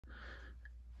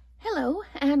Hello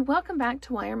and welcome back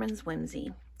to Wireman's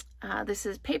Whimsy. This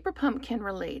is paper pumpkin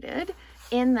related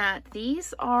in that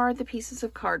these are the pieces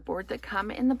of cardboard that come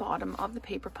in the bottom of the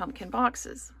paper pumpkin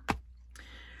boxes.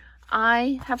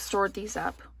 I have stored these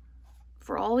up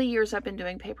for all the years I've been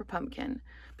doing paper pumpkin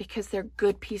because they're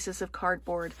good pieces of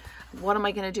cardboard. What am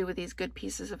I going to do with these good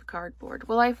pieces of cardboard?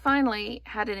 Well, I finally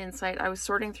had an insight. I was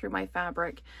sorting through my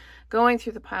fabric, going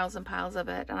through the piles and piles of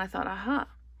it, and I thought, aha.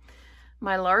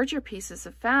 My larger pieces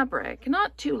of fabric,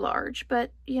 not too large,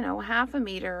 but half a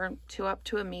meter to up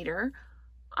to a meter,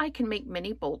 I can make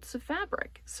mini bolts of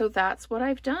fabric. So that's what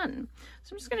I've done.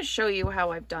 So I'm just going to show you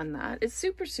how I've done that. It's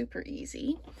super, super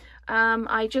easy.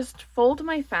 I just fold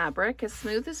my fabric as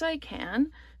smooth as I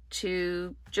can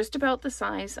to just about the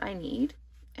size I need.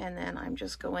 And then I'm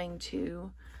just going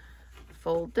to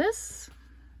fold this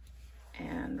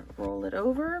and roll it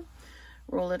over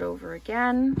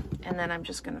again, and then I'm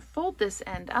just going to fold this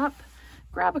end up,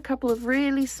 grab a couple of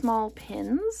really small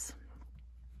pins,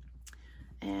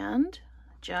 and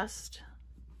just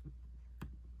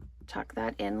tuck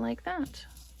that in like that.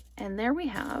 And there we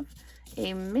have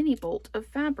a mini bolt of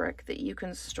fabric that you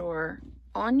can store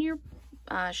on your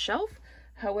shelf,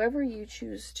 however you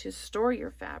choose to store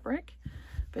your fabric.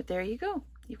 But there you go.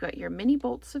 You've got your mini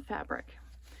bolts of fabric,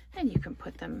 and you can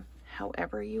put them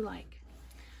however you like.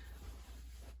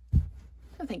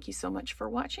 Thank you so much for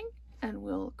watching, and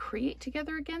we'll create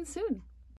together again soon.